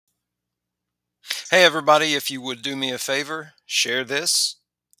Hey, everybody, if you would do me a favor, share this,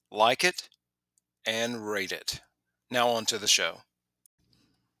 like it, and rate it. Now, on to the show.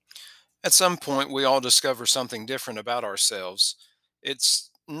 At some point, we all discover something different about ourselves.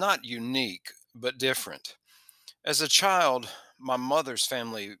 It's not unique, but different. As a child, my mother's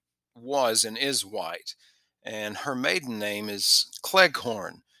family was and is white, and her maiden name is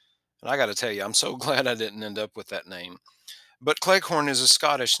Cleghorn. And I got to tell you, I'm so glad I didn't end up with that name. But Cleghorn is a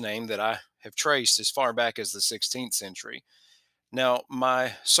Scottish name that I have traced as far back as the 16th century. Now,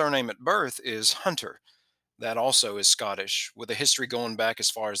 my surname at birth is Hunter. That also is Scottish, with a history going back as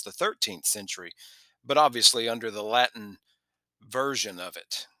far as the 13th century, but obviously under the Latin version of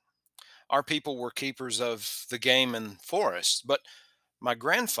it. Our people were keepers of the game and forest, but my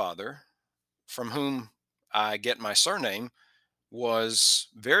grandfather, from whom I get my surname, was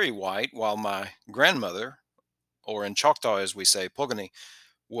very white, while my grandmother, or in Choctaw as we say, Pogani,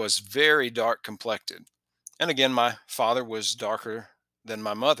 was very dark complected. And again, my father was darker than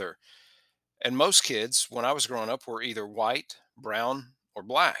my mother. And most kids, when I was growing up, were either white, brown, or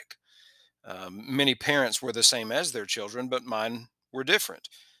black. Many parents were the same as their children, but mine were different,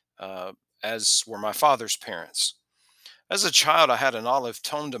 uh, as were my father's parents. As a child, I had an olive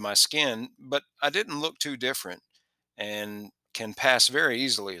tone to my skin, but I didn't look too different and can pass very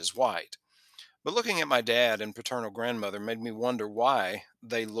easily as white. But looking at my dad and paternal grandmother made me wonder why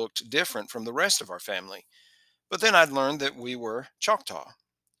they looked different from the rest of our family. But then I'd learned that we were Choctaw,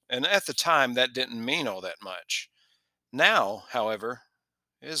 and at the time that didn't mean all that much. Now, however,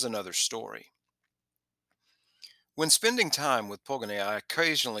 is another story. When spending time with Pogani, I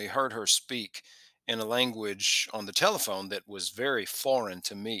occasionally heard her speak in a language on the telephone that was very foreign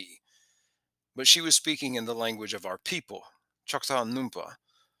to me. But she was speaking in the language of our people, Choctaw Numpa.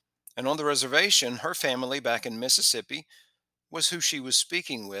 And on the reservation, her family back in Mississippi was who she was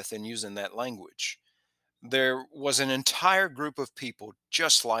speaking with and using that language. There was an entire group of people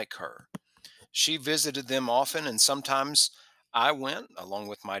just like her. She visited them often, and sometimes I went along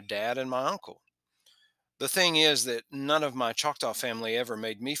with my dad and my uncle. The thing is that none of my Choctaw family ever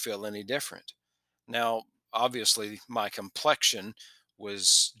made me feel any different. Now, obviously, my complexion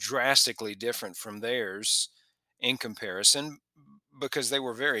was drastically different from theirs in comparison because they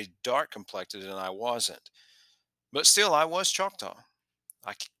were very dark complected and I wasn't. But still, I was Choctaw.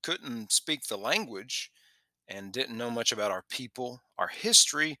 Couldn't speak the language and didn't know much about our people, our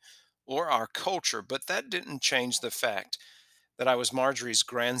history, or our culture, but that didn't change the fact that I was Marjorie's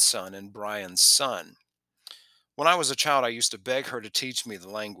grandson and Brian's son. When I was a child, I used to beg her to teach me the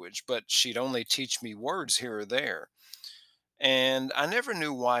language, but she'd only teach me words here or there. And I never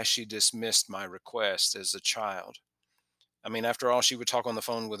knew why she dismissed my request as a child. I mean, after all, she would talk on the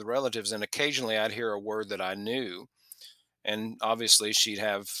phone with relatives, and occasionally I'd hear a word that I knew. And obviously, she'd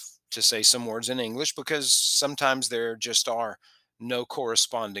have to say some words in English because sometimes there just are no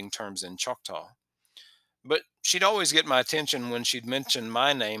corresponding terms in Choctaw. But she'd always get my attention when she'd mention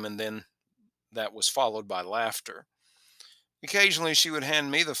my name, and then that was followed by laughter. Occasionally, she would hand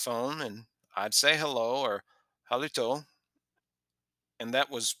me the phone, and I'd say hello or halito, and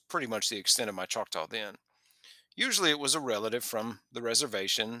that was pretty much the extent of my Choctaw then. Usually, it was a relative from the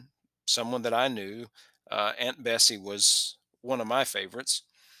reservation, someone that I knew. Aunt Bessie was one of my favorites.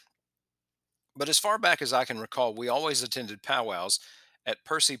 But as far back as I can recall, we always attended powwows at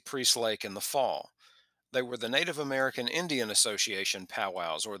Percy Priest Lake in the fall. They were the Native American Indian Association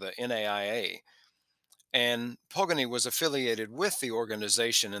powwows, or the NAIA, and Pogany was affiliated with the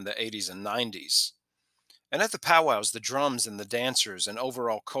organization in the 80s and 90s. And at the powwows, the drums and the dancers and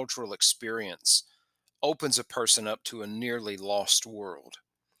overall cultural experience opens a person up to a nearly lost world.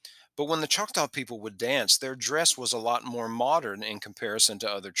 But when the Choctaw people would dance, their dress was a lot more modern in comparison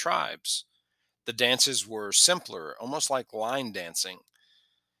to other tribes. The dances were simpler, almost like line dancing.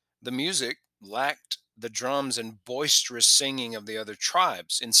 The music lacked the drums and boisterous singing of the other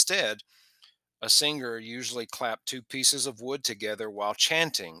tribes. Instead, a singer usually clapped two pieces of wood together while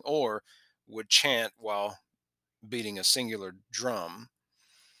chanting, or would chant while beating a singular drum.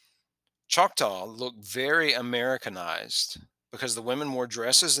 Choctaw looked very Americanized because the women wore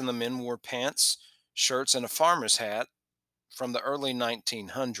dresses and the men wore pants, shirts, and a farmer's hat from the early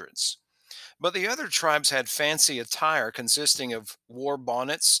 1900s. But the other tribes had fancy attire consisting of war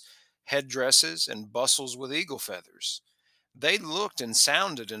bonnets, headdresses, and bustles with eagle feathers. They looked and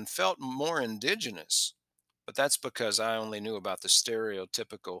sounded and felt more indigenous, but that's because I only knew about the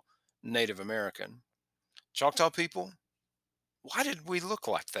stereotypical Native American. Choctaw people, why did we look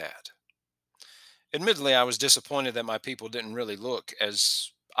like that? Admittedly, I was disappointed that my people didn't really look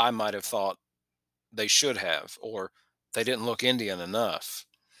as I might have thought they should have, or they didn't look Indian enough.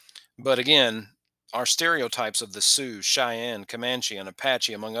 But again, Our stereotypes of the Sioux, Cheyenne, Comanche, and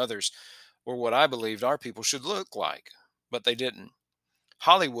Apache, among others, were what I believed our people should look like, but they didn't.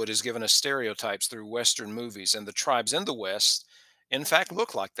 Hollywood has given us stereotypes through Western movies, and the tribes in the West, in fact,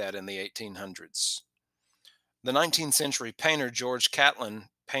 looked like that in the 1800s. The 19th century painter George Catlin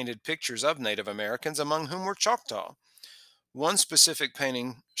painted pictures of Native Americans, among whom were Choctaw. One specific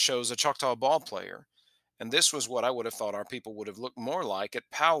painting shows a Choctaw ball player, and this was what I would have thought our people would have looked more like at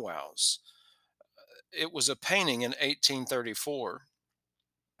powwows. It was a painting in 1834,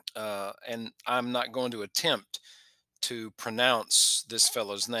 and I'm not going to attempt to pronounce this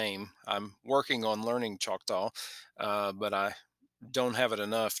fellow's name. I'm working on learning Choctaw, but I don't have it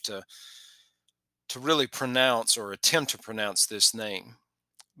enough to really pronounce or attempt to pronounce this name.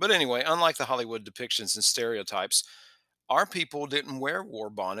 But anyway, unlike the Hollywood depictions and stereotypes, our people didn't wear war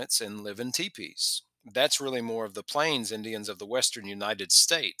bonnets and live in teepees. That's really more of the Plains Indians of the western United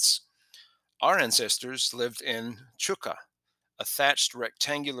States. Our ancestors lived in chuka, a thatched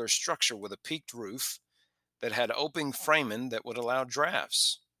rectangular structure with a peaked roof that had open framing that would allow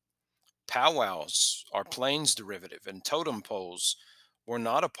drafts. Powwows are Plains derivative, and totem poles were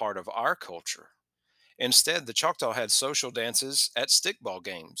not a part of our culture. Instead, the Choctaw had social dances at stickball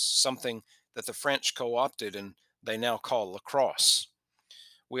games, something that the French co opted and they now call lacrosse.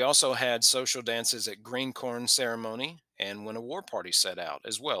 We also had social dances at green corn ceremony and when a war party set out,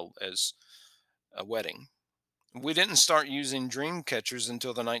 as well as a wedding. We didn't start using dream catchers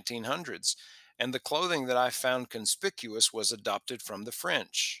until the 1900s, and the clothing that I found conspicuous was adopted from the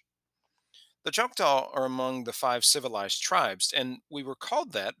French. The Choctaw are among the five civilized tribes, and we were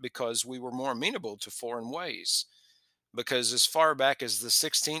called that because we were more amenable to foreign ways. Because as far back as the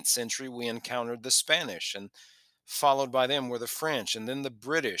 16th century, we encountered the Spanish, and followed by them were the French, and then the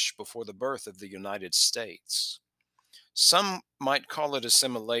British before the birth of the United States. Some might call it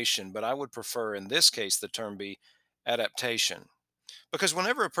assimilation, but I would prefer in this case the term be adaptation. Because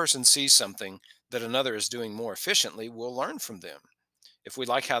whenever a person sees something that another is doing more efficiently, we'll learn from them. If we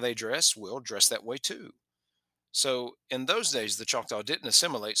like how they dress, we'll dress that way too. So in those days, the Choctaw didn't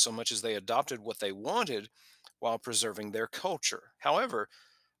assimilate so much as they adopted what they wanted while preserving their culture. However,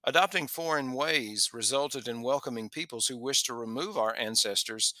 adopting foreign ways resulted in welcoming peoples who wished to remove our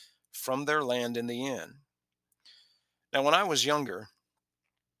ancestors from their land in the end. Now, when I was younger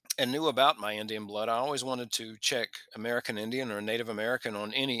and knew about my Indian blood, I always wanted to check American Indian or Native American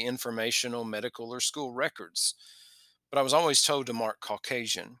on any informational, medical, or school records, but I was always told to mark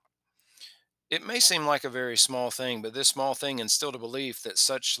Caucasian. It may seem like a very small thing, but this small thing instilled a belief that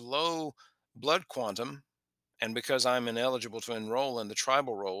such low blood quantum, and because I'm ineligible to enroll in the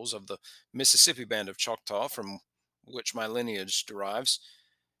tribal rolls of the Mississippi Band of Choctaw, from which my lineage derives,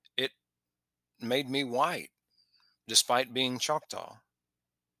 it made me white, despite being Choctaw.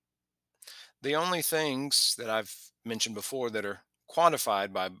 The only things that I've mentioned before that are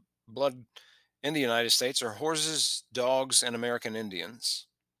quantified by blood in the United States are horses, dogs, and American Indians.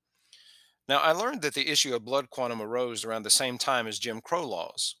 Now, I learned that the issue of blood quantum arose around the same time as Jim Crow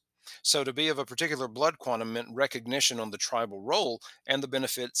laws. So, to be of a particular blood quantum meant recognition on the tribal roll and the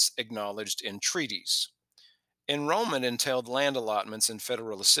benefits acknowledged in treaties. Enrollment entailed land allotments and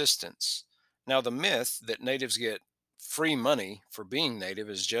federal assistance. Now, the myth that natives get free money for being native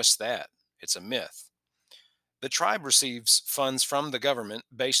is just that, it's a myth. The tribe receives funds from the government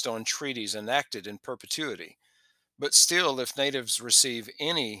based on treaties enacted in perpetuity. But still, if natives receive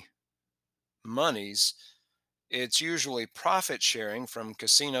any monies, it's usually profit sharing from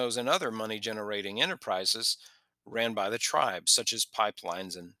casinos and other money generating enterprises ran by the tribe, such as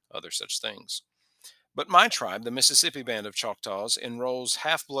pipelines and other such things. But my tribe, the Mississippi Band of Choctaws, enrolls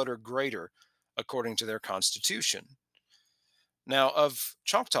half blood or greater according to their constitution. Now, of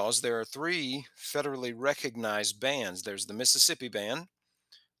Choctaws, there are three federally recognized bands there's the Mississippi Band,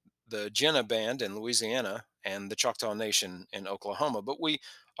 the Jenna Band in Louisiana, and the Choctaw Nation in Oklahoma. But we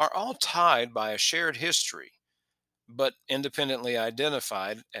are all tied by a shared history, but independently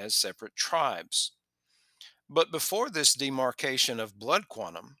identified as separate tribes. But before this demarcation of blood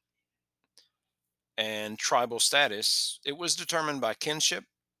quantum and tribal status, it was determined by kinship,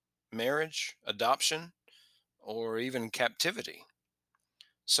 marriage, adoption, or even captivity.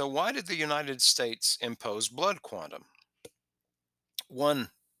 So, why did the United States impose blood quantum? One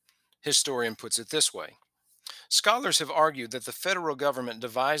historian puts it this way: scholars have argued that the federal government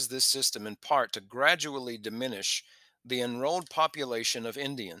devised this system in part to gradually diminish the enrolled population of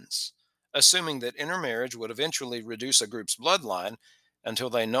Indians, assuming that intermarriage would eventually reduce a group's bloodline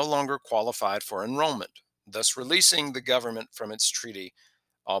until they no longer qualified for enrollment, thus releasing the government from its treaty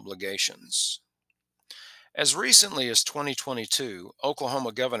obligations. As recently as 2022,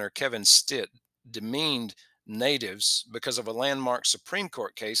 Oklahoma Governor Kevin Stitt demeaned natives because of a landmark Supreme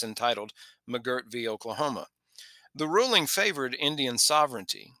Court case entitled McGirt v. Oklahoma. The ruling favored Indian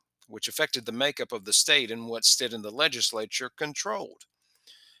sovereignty, which affected the makeup of the state and what stood in the legislature controlled.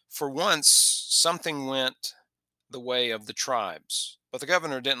 For once, something went the way of the tribes, but the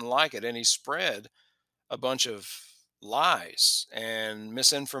governor didn't like it and he spread a bunch of lies and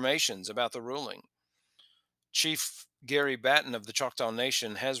misinformations about the ruling. Chief Gary Batten of the Choctaw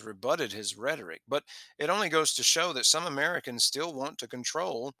Nation has rebutted his rhetoric, but it only goes to show that some Americans still want to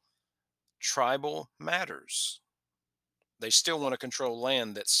control tribal matters. They still want to control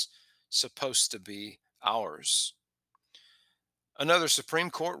land that's supposed to be ours. Another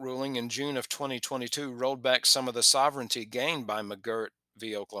Supreme Court ruling in June of 2022 rolled back some of the sovereignty gained by McGirt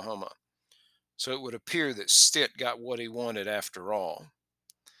v. Oklahoma. So it would appear that Stitt got what he wanted after all.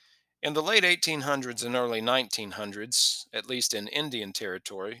 In the late 1800s and early 1900s, at least in Indian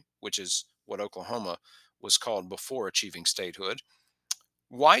Territory, which is what Oklahoma was called before achieving statehood,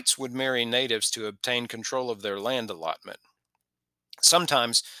 whites would marry natives to obtain control of their land allotment.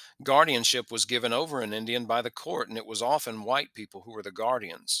 Sometimes guardianship was given over an Indian by the court, and it was often white people who were the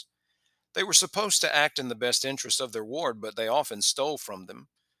guardians. They were supposed to act in the best interest of their ward, but they often stole from them,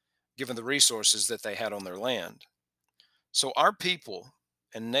 given the resources that they had on their land. So our people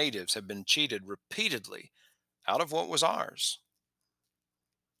and natives have been cheated repeatedly out of what was ours.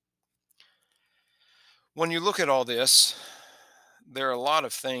 When you look at all this, there are a lot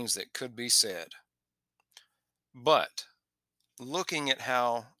of things that could be said. But looking at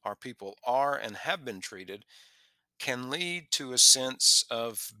how our people are and have been treated can lead to a sense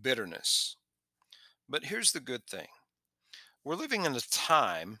of bitterness. But here's the good thing. We're living in a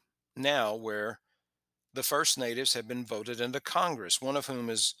time now where the first natives have been voted into Congress, one of whom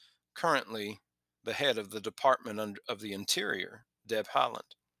is currently the head of the Department of the Interior, Deb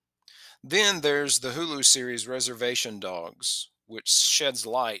Haaland. Then there's the Hulu series Reservation Dogs, which sheds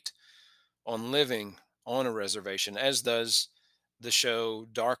light on living on a reservation, as does the show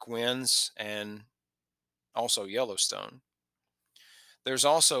Dark Winds and also Yellowstone. There's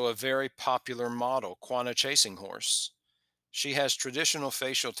also a very popular model, Quanah Chasing Horse. She has traditional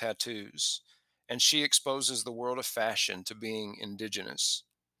facial tattoos, and she exposes the world of fashion to being indigenous.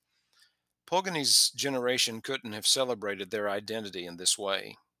 Pogani's generation couldn't have celebrated their identity in this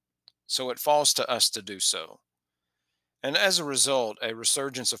way, so it falls to us to do so. And as a result, a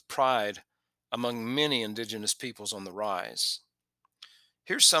resurgence of pride among many indigenous peoples on the rise.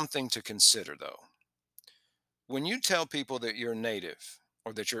 Here's something to consider, though. When you tell people that you're native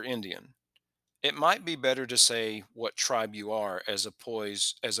or that you're Indian, it might be better to say what tribe you are as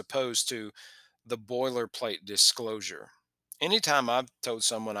opposed to the boilerplate disclosure. Anytime I've told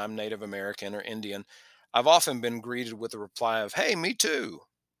someone I'm Native American or Indian, I've often been greeted with the reply of, "Hey, me too."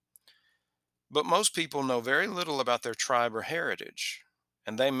 But most people know very little about their tribe or heritage,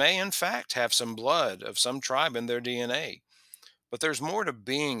 and they may, in fact, have some blood of some tribe in their DNA. But there's more to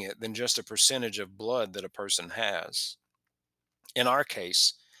being it than just a percentage of blood that a person has. In our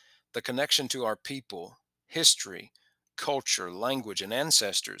case, the connection to our people, history, culture, language, and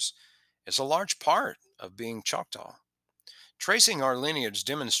ancestors is a large part of being Choctaw. Tracing our lineage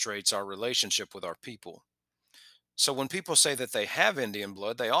demonstrates our relationship with our people. So when people say that they have Indian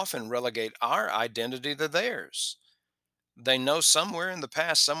blood, they often relegate our identity to theirs. They know somewhere in the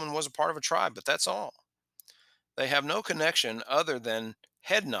past someone was a part of a tribe, but that's all. They have no connection other than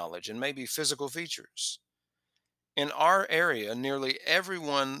head knowledge and maybe physical features. In our area, nearly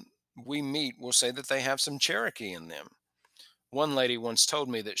everyone we meet will say that they have some Cherokee in them. One lady once told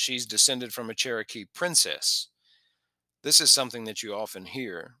me that she's descended from a Cherokee princess. This is something that you often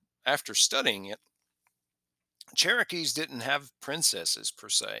hear. After studying it, Cherokees didn't have princesses per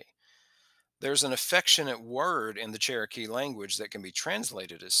se. There's an affectionate word in the Cherokee language that can be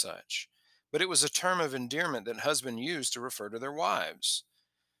translated as such, but it was a term of endearment that husbands used to refer to their wives.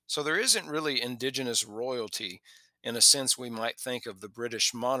 So there isn't really indigenous royalty in a sense we might think of the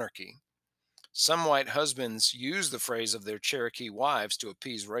British monarchy. Some white husbands use the phrase of their Cherokee wives to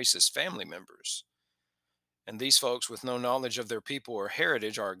appease racist family members. And these folks with no knowledge of their people or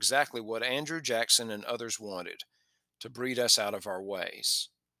heritage are exactly what Andrew Jackson and others wanted, to breed us out of our ways.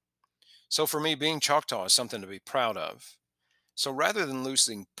 So for me, being Choctaw is something to be proud of. So rather than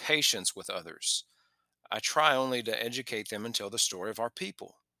losing patience with others, I try only to educate them and tell the story of our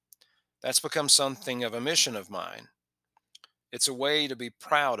people. That's become something of a mission of mine. It's a way to be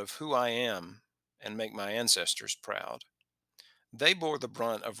proud of who I am and make my ancestors proud. They bore the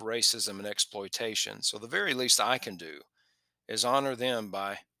brunt of racism and exploitation, so the very least I can do is honor them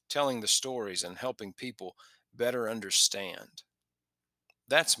by telling the stories and helping people better understand.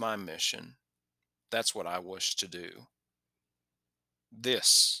 That's my mission. That's what I wish to do.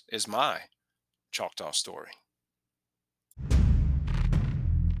 This is my Choctaw story.